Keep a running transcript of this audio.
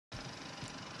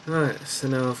Right, so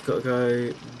now I've got to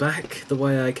go back the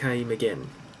way I came again.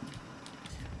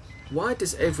 Why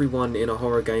does everyone in a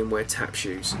horror game wear tap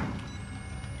shoes?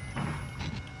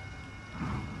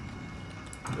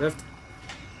 Left.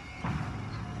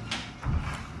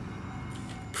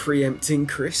 Preempting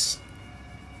Chris.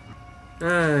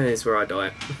 Ah, here's where I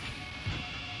die.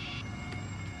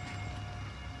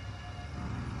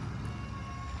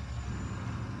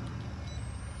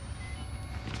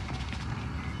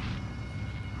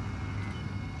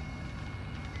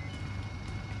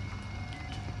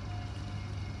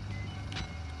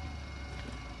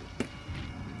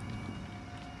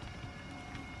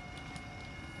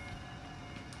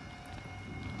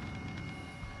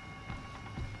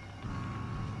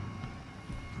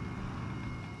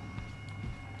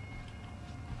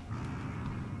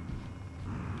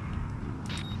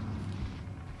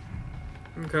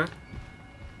 Okay.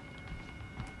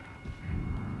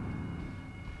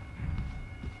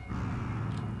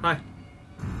 Hi.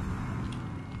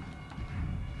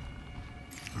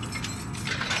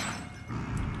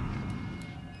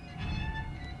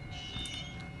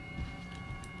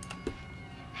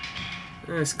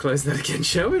 Let's close that again,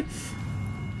 shall we?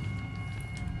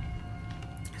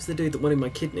 It's the dude that wanted my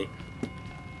kidney.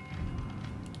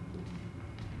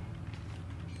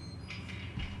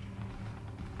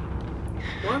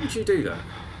 Why would you do that?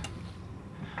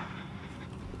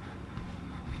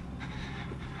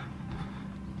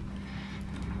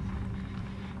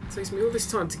 It takes me all this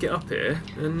time to get up here,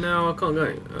 and now I can't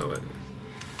go. Oh, wait.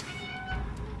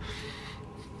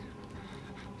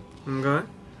 Okay.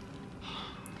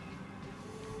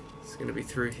 It's going to be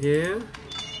through here.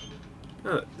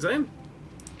 Oh, is that him?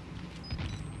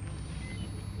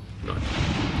 No.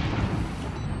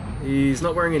 He's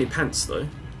not wearing any pants, though.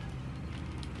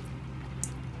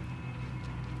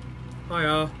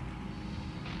 Hiya.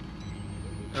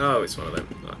 Oh, it's one of them.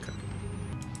 Okay.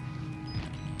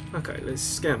 Okay, let's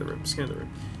scan the room, scan the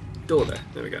room. Door there,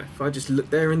 there we go. If I just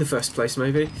looked there in the first place,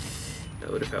 maybe,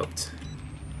 that would have helped.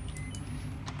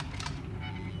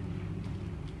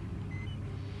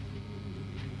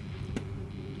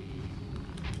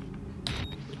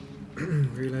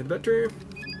 Reload the battery.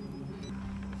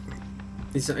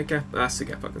 Is that a gap? Ah, that's a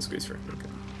gap I can squeeze through. Okay.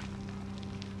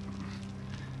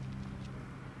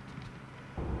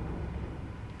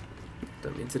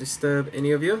 Don't mean to disturb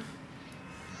any of you.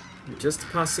 I'm just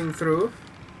passing through.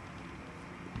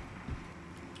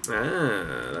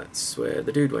 Ah, that's where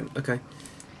the dude went. Okay.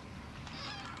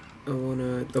 I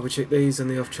wanna double check these on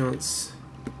the off chance.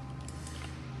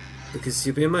 Because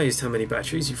you'll be amazed how many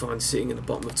batteries you find sitting in the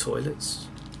bottom of toilets.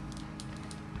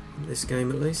 In this game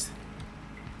at least.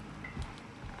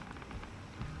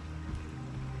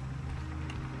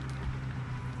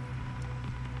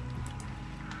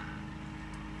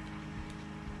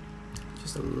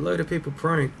 Just a load of people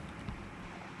praying.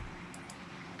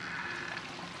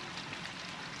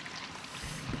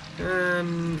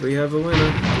 And we have a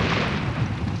winner.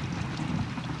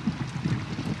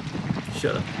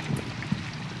 Shut up.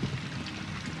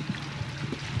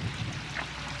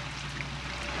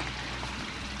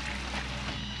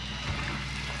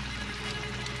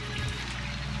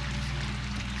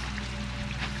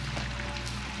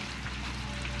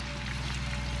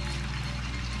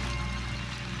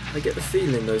 I get the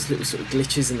feeling those little sort of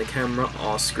glitches in the camera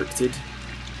are scripted.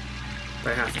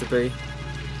 They have to be.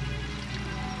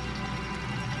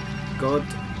 God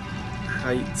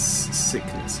hates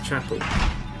sickness. Chapel.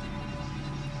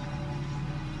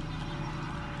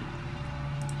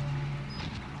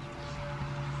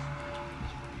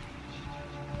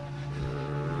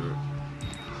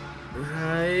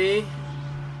 Hey.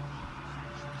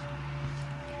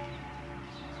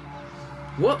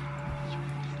 What?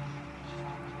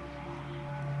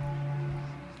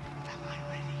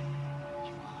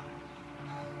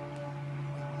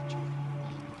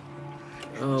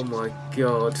 Oh my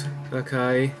god.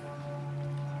 Okay.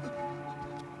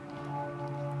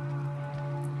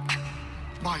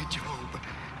 My Job,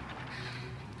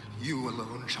 you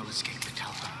alone shall escape to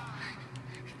tell them.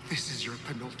 This is your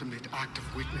penultimate act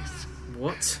of witness.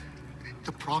 What?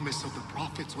 The promise of the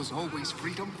prophets was always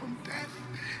freedom from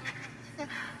death.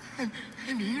 And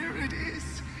here it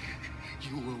is.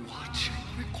 You will watch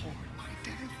and record my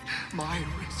death, my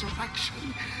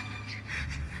resurrection.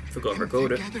 Forgot to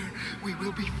record it. Together we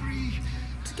will be free.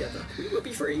 Together we will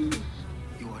be free.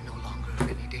 You are no longer in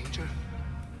any danger.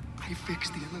 I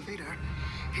fixed the elevator.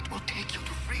 It will take you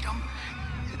to freedom.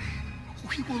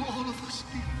 We will all of us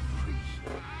be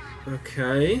free.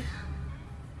 Okay.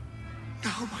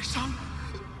 Now, my son.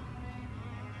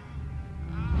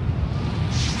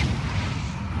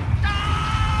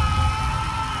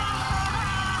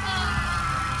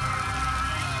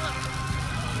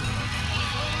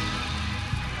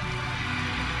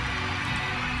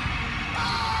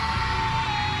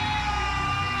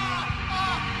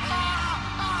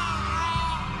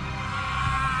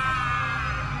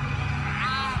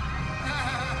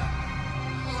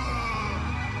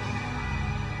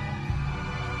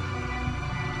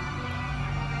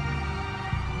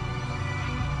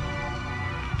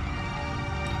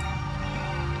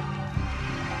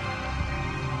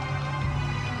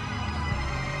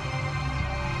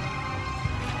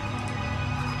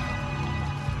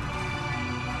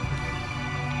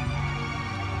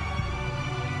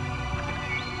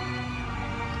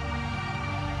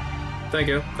 thank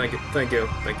you, thank you, thank you,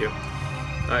 thank you.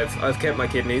 I've kept my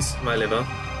kidneys, my liver.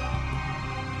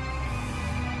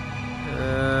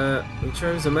 We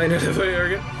chose the main elevator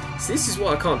again. See, this is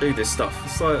why I can't do this stuff.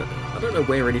 It's like, I don't know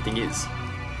where anything is.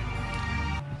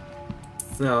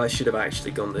 No, I should have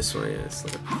actually gone this way. Yeah, it's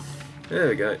like, there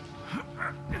we go.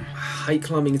 I hate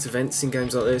climbing into vents in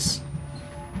games like this.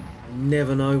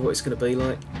 Never know what it's going to be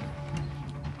like.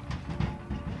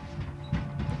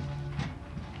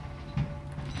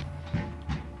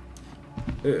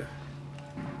 Ugh.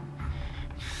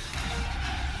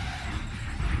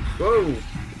 Whoa!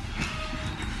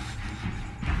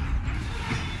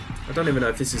 I don't even know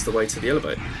if this is the way to the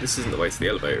elevator. This isn't the way to the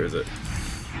elevator, is it?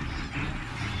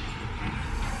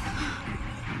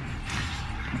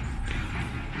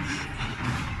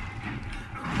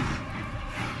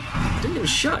 I didn't even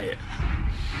shut it.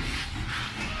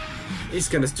 He's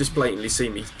gonna just blatantly see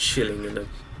me chilling in a...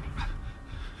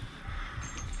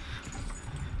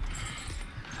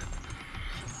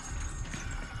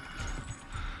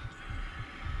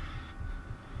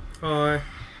 Hi.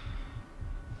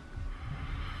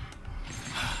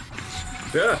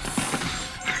 Yeah.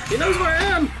 He knows where I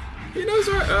am. He knows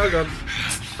where. Oh god.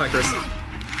 Hi, Chris.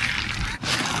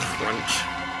 Crunch.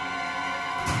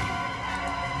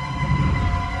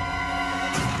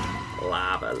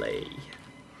 Lovely.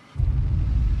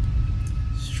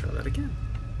 Let's try that again.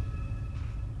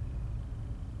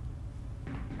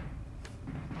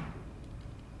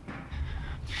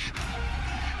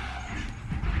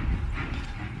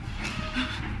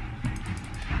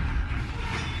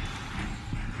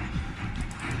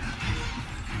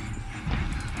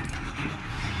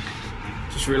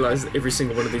 Just realised that every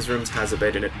single one of these rooms has a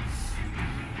bed in it.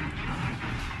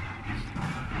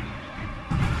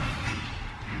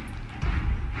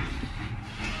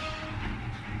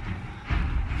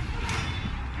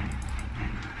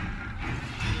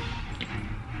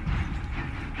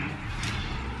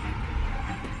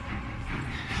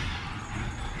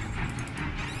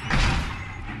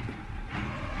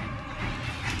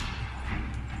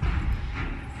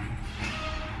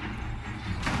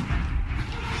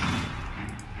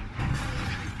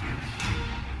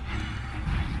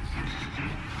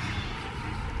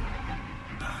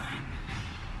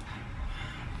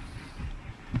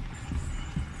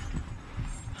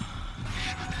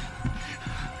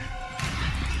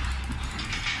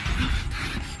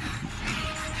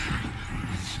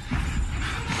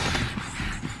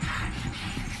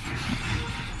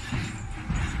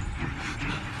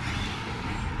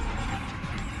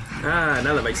 Ah,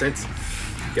 now that makes sense.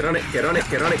 Get on it, get on it,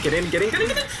 get on it, get in, get in, get in,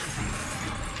 get in!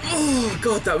 Oh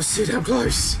god, that was too damn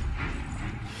close.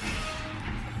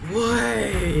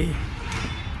 Why?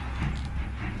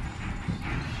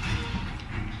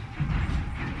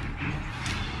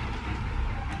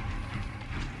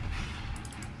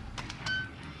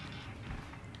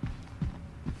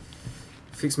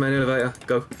 Fix main elevator.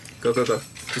 Go, go, go, go.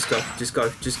 Just go, just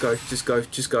go, just go, just go,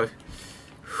 just go.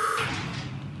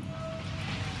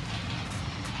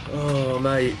 Oh,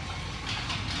 mate.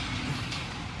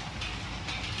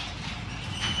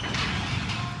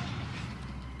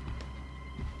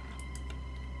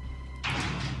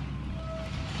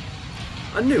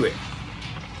 I knew it.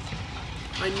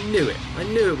 I knew it. I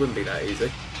knew it wouldn't be that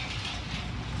easy.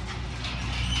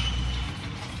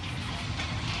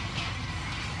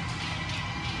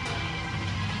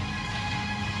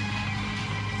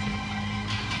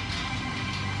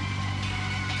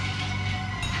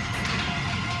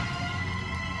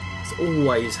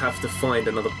 Always have to find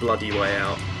another bloody way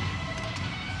out.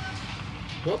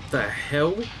 What the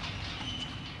hell?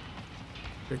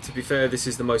 But to be fair, this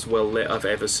is the most well lit I've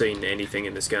ever seen anything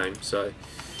in this game, so...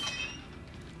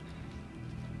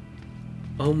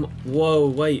 whoa,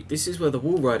 wait, this is where the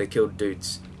Wall Rider killed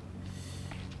dudes.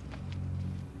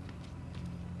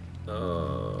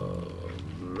 Oh,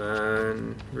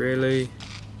 man, really?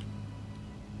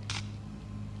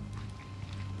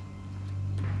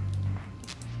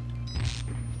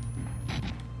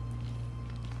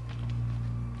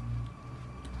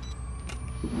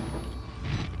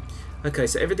 Okay,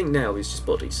 so everything now is just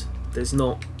bodies. There's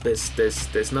no,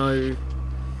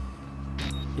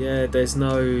 yeah, there's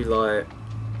no, like,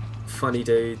 funny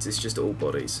dudes, it's just all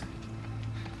bodies.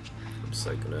 I'm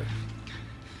so gonna,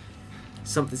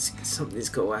 something's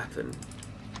got to happen.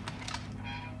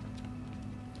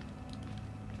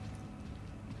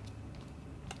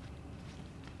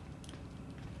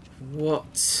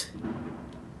 What?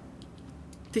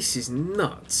 This is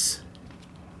nuts.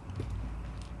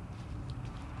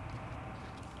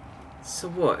 So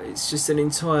what, it's just an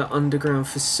entire underground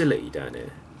facility down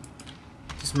here?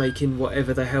 Just making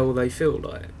whatever the hell they feel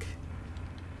like?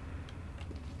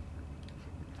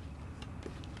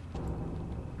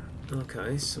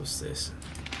 Okay, so what's this?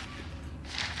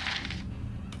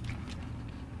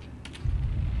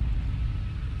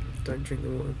 Don't drink the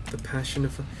water. The passion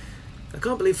of... I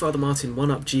can't believe Father Martin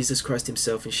one-upped Jesus Christ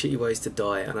himself in shitty ways to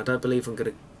die, and I don't believe I'm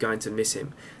going to miss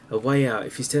him. A way out.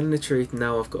 If he's telling the truth,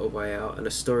 now I've got a way out and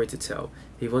a story to tell.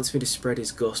 He wants me to spread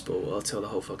his gospel. I'll tell the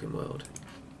whole fucking world.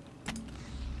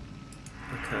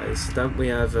 Okay, so don't we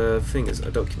have a thing as a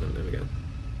document? There we go.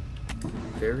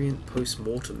 Variant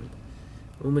post-mortem.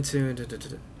 All material...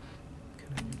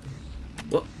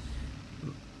 What?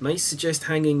 May suggest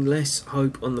hanging less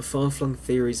hope on the far-flung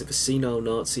theories of a senile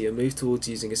Nazi and move towards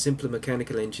using a simpler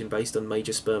mechanical engine based on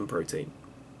major sperm protein.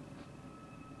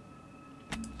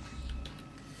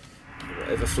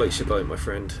 Whatever floats your boat, my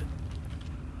friend.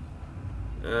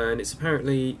 And it's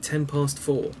apparently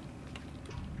 4:10.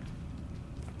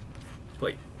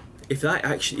 Wait, if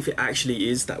it actually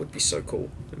is, that would be so cool.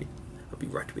 I'll be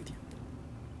right with you.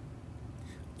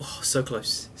 Oh, so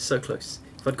close, so close.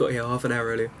 If I'd got here half an hour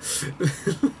earlier.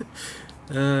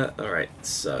 Alright,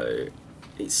 so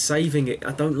it's saving it.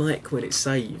 I don't like when it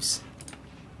saves.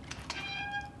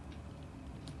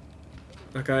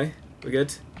 Okay, we're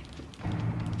good.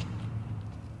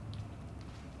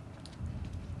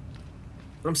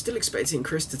 I'm still expecting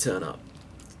Chris to turn up.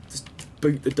 Just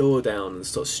boot the door down and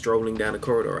start strolling down a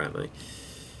corridor at me.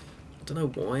 I don't know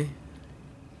why.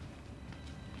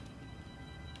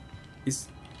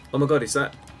 Oh my god, is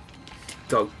that...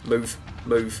 Go, move,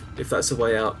 move. If that's the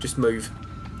way out, just move.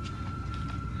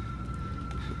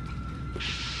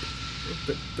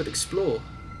 But explore.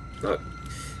 No.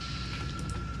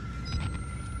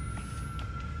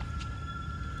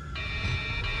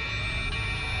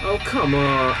 Oh, come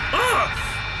on. Ah!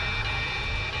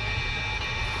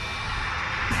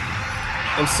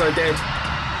 I'm so dead.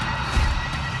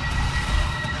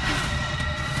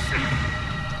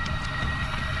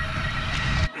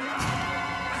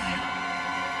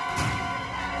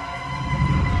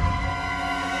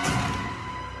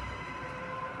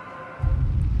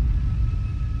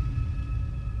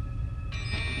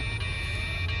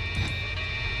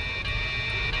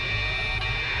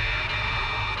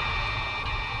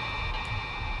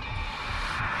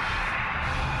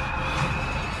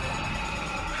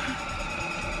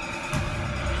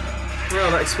 Well,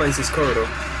 that explains this corridor.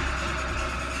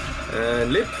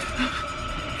 And lip.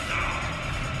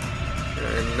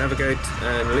 And navigate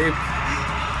and lip.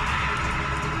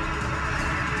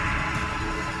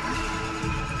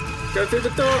 Go through the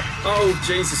door. Oh,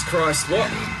 Jesus Christ, what?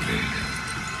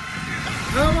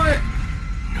 How am I?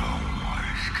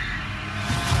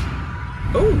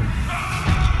 Oh.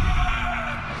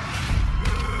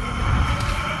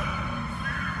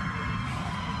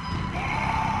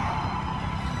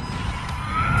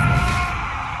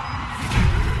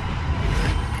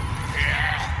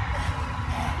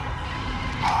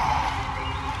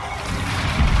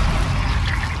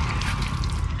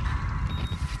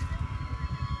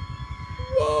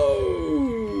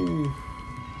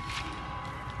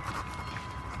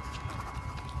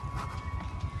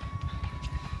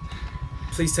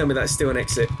 Please tell me that's still an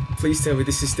exit. Please tell me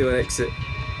this is still an exit.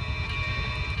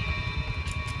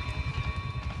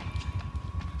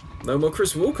 No more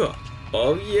Chris Walker.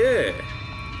 Oh yeah.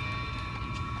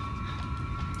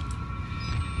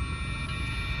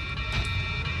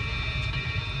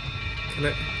 Can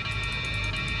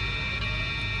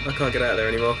I can't get out of there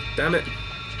anymore. Damn it.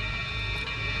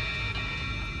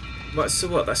 Right, so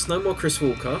what? That's no more Chris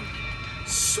Walker.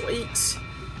 Sweet.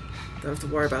 Don't have to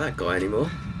worry about that guy anymore.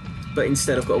 But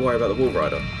instead I've got to worry about the Wall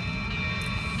Rider.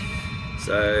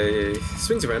 So,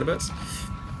 swings and roundabouts.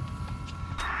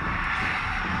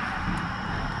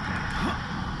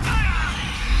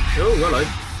 Oh, hello.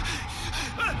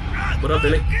 What up,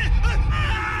 Billy?